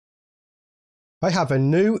I have a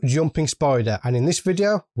new jumping spider, and in this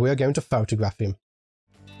video we are going to photograph him.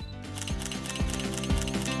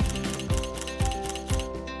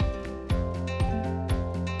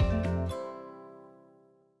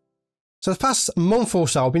 So the past month or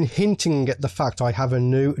so I've been hinting at the fact I have a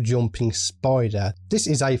new jumping spider. This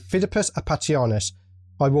is a Phidippus Apacheanus.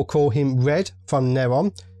 I will call him Red from now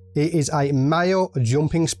on. He is a male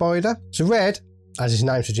jumping spider. So Red, as his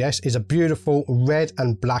name suggests, is a beautiful red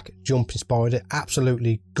and black jumping spider.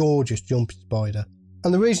 Absolutely gorgeous jumping spider.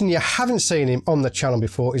 And the reason you haven't seen him on the channel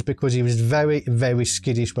before is because he was very, very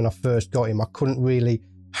skittish when I first got him. I couldn't really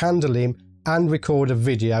handle him and record a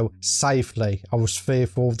video safely. I was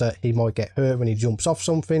fearful that he might get hurt when he jumps off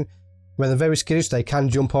something. When they're very skittish, they can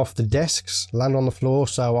jump off the desks, land on the floor.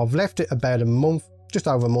 So I've left it about a month, just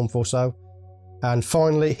over a month or so. And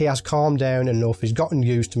finally, he has calmed down enough. He's gotten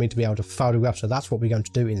used to me to be able to photograph. So that's what we're going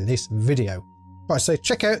to do in this video. Right, so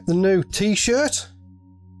check out the new t-shirt.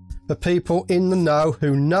 For people in the know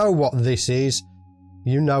who know what this is,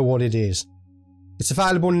 you know what it is. It's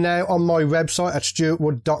available now on my website at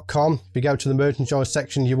o00o.com. If you go to the merchandise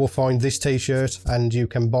section, you will find this t-shirt and you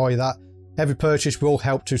can buy that. Every purchase will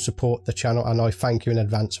help to support the channel, and I thank you in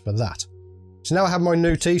advance for that. So now I have my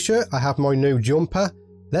new t-shirt, I have my new jumper.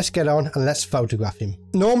 Let's get on and let's photograph him.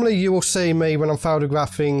 Normally you will see me when I'm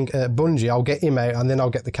photographing Bungie, I'll get him out and then I'll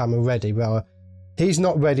get the camera ready. Well, he's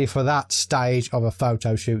not ready for that stage of a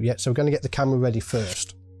photo shoot yet, so we're going to get the camera ready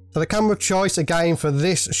first. So the camera choice again for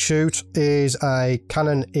this shoot is a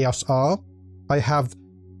Canon EOS R. I have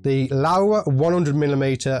the Laowa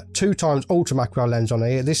 100mm 2x ultra macro lens on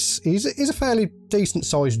here. This is a fairly decent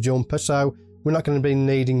sized jumper, so we're not going to be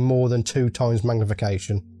needing more than 2x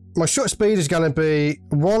magnification. My shutter speed is going to be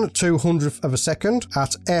 1/200th of a second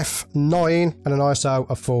at f9 and an ISO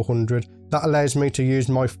of 400. That allows me to use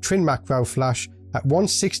my twin macro flash at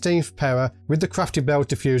 1/16th power with the crafty belt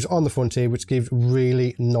diffuser on the front here, which gives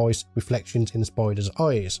really nice reflections in the spider's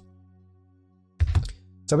eyes.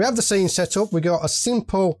 So we have the scene set up. We got a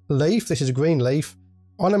simple leaf. This is a green leaf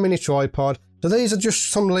on a mini tripod. So these are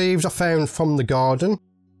just some leaves I found from the garden,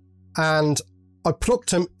 and I plucked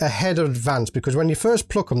them ahead of advance because when you first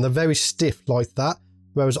pluck them, they're very stiff like that,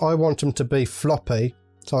 whereas I want them to be floppy,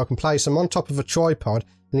 so I can place them on top of a tripod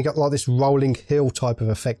and you got like this rolling hill type of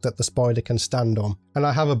effect that the spider can stand on. And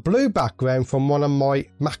I have a blue background from one of my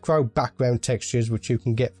macro background textures, which you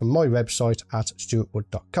can get from my website at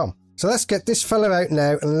o00o.com. So let's get this fella out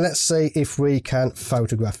now and let's see if we can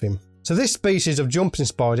photograph him. So this species of jumping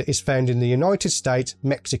spider is found in the United States,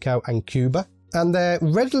 Mexico and Cuba. And they're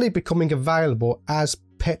readily becoming available as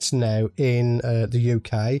pets now in the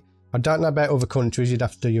UK. I don't know about other countries, you'd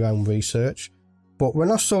have to do your own research. But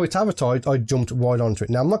when I saw it advertised, I jumped right onto it.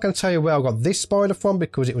 Now, I'm not going to tell you where I got this spider from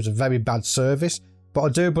because it was a very bad service. But I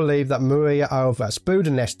do believe that Maria over at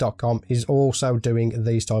spooderNest.com is also doing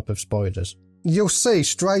these type of spiders. You'll see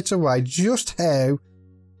straight away just how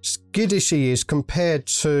skittish he is compared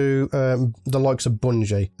to the likes of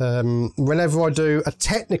Bungie. Whenever I do a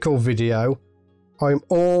technical video, I'm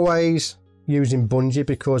always using Bungie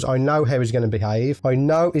because I know how he's going to behave. I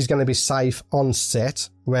know he's going to be safe on set,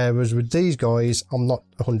 whereas with these guys, I'm not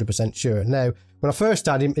 100% sure. Now, when I first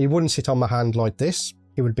had him, he wouldn't sit on my hand like this.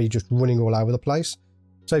 He would be just running all over the place.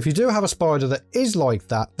 So if you do have a spider that is like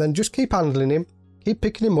that, then just keep handling him, keep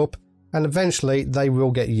picking him up, and eventually they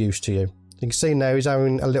will get used to you. You can see now he's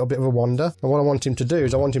having a little bit of a wander. And what I want him to do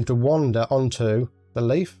is I want him to wander onto the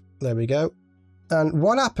leaf. There we go. And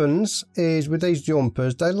what happens is with these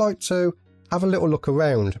jumpers, they like to have a little look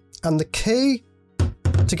around. And the key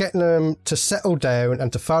to getting them to settle down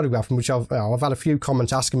and to photograph them, which I've had a few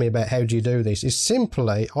comments asking me about how do you do this, is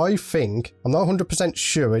simply, I think, I'm not 100%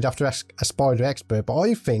 sure, you'd have to ask a spider expert, but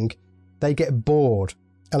I think they get bored.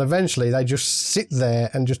 And eventually they just sit there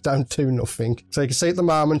and just don't do nothing. So you can see at the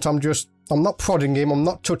moment, I'm not prodding him, I'm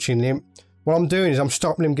not touching him. What I'm doing is I'm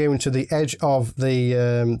stopping him going to the edge of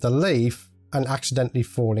the leaf and accidentally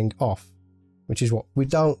falling off, which is what we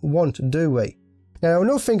don't want, do we? Now,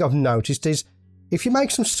 another thing I've noticed is if you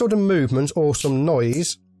make some sudden movements or some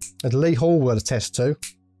noise, as Lee Hall will attest to,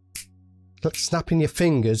 like snapping your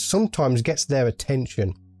fingers sometimes gets their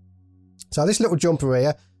attention. So this little jumper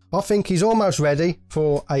here, I think he's almost ready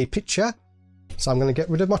for a picture. So I'm going to get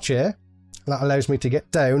rid of my chair. That allows me to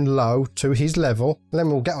get down low to his level. And then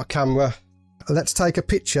we'll get our camera. Let's take a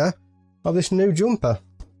picture of this new jumper.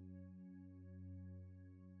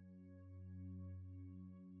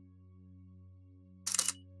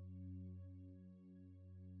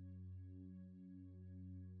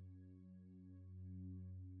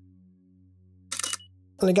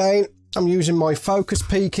 And again, I'm using my focus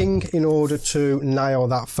peaking in order to nail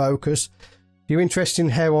that focus. you're interested in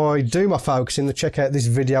how I do my focusing, then check out this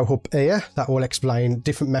video up here. That will explain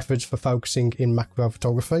different methods for focusing in macro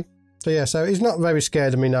photography. So yeah, so he's not very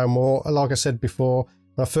scared of me no more. Like I said before,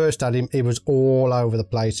 when I first had him, he was all over the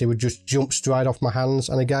place. He would just jump straight off my hands.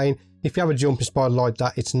 And again, if you have a jumping spider like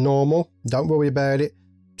that, it's normal. Don't worry about it.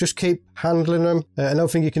 Just keep handling them. Another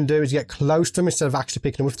thing you can do is get close to them instead of actually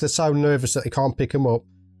picking them up. If they're so nervous that they can't pick them up,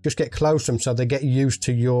 just get close to them so they get used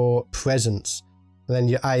to your presence. And then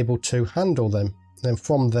you're able to handle them. And then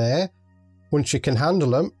from there, once you can handle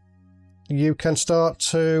them, you can start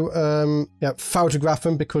to photograph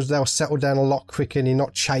them, because they'll settle down a lot quicker and you're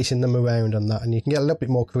not chasing them around and that. And you can get a little bit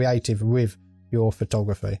more creative with your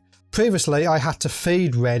photography. Previously, I had to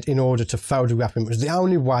feed Red in order to photograph him. It was the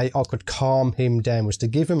only way I could calm him down, was to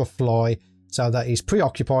give him a fly so that he's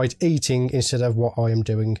preoccupied eating instead of what I am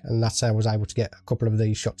doing. And that's how I was able to get a couple of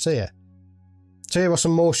these shots here. So here are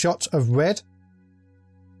some more shots of Red.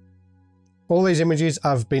 All these images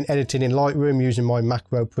have been edited in Lightroom using my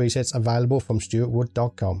macro presets available from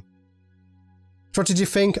stuartwood.com. So what did you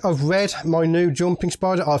think of Red, my new jumping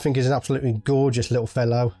spider? I think he's an absolutely gorgeous little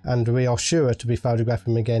fellow, and we are sure to be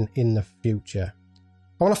photographing him again in the future.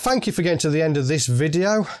 I want to thank you for getting to the end of this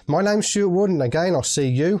video. My name's Stuart Wood, and again, I'll see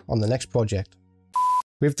you on the next project.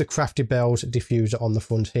 With the Crafty Bells diffuser on the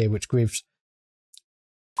front here, which gives...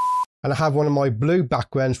 And I have one of my blue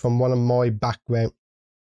backgrounds from one of my background...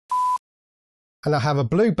 And I have a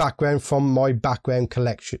blue background from my background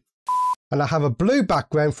collection. And I have a blue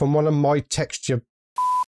background from one of my texture.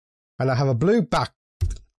 And I have a blue back...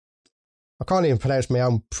 I can't even pronounce my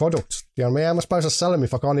own products. You know what I mean? How am I supposed to sell them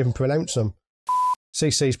if I can't even pronounce them?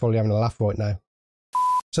 CC's probably having a laugh right now.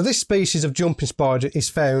 So this species of jumping spider is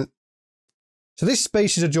found... So this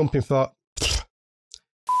species of jumping spider...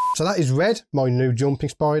 So that is Red, my new jumping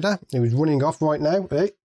spider. He was running off right now.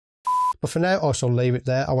 But for now, I shall leave it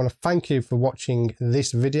there. I want to thank you for watching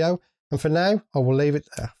this video. And for now, I will leave it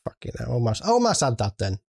there. Fucking hell, almost had that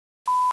then.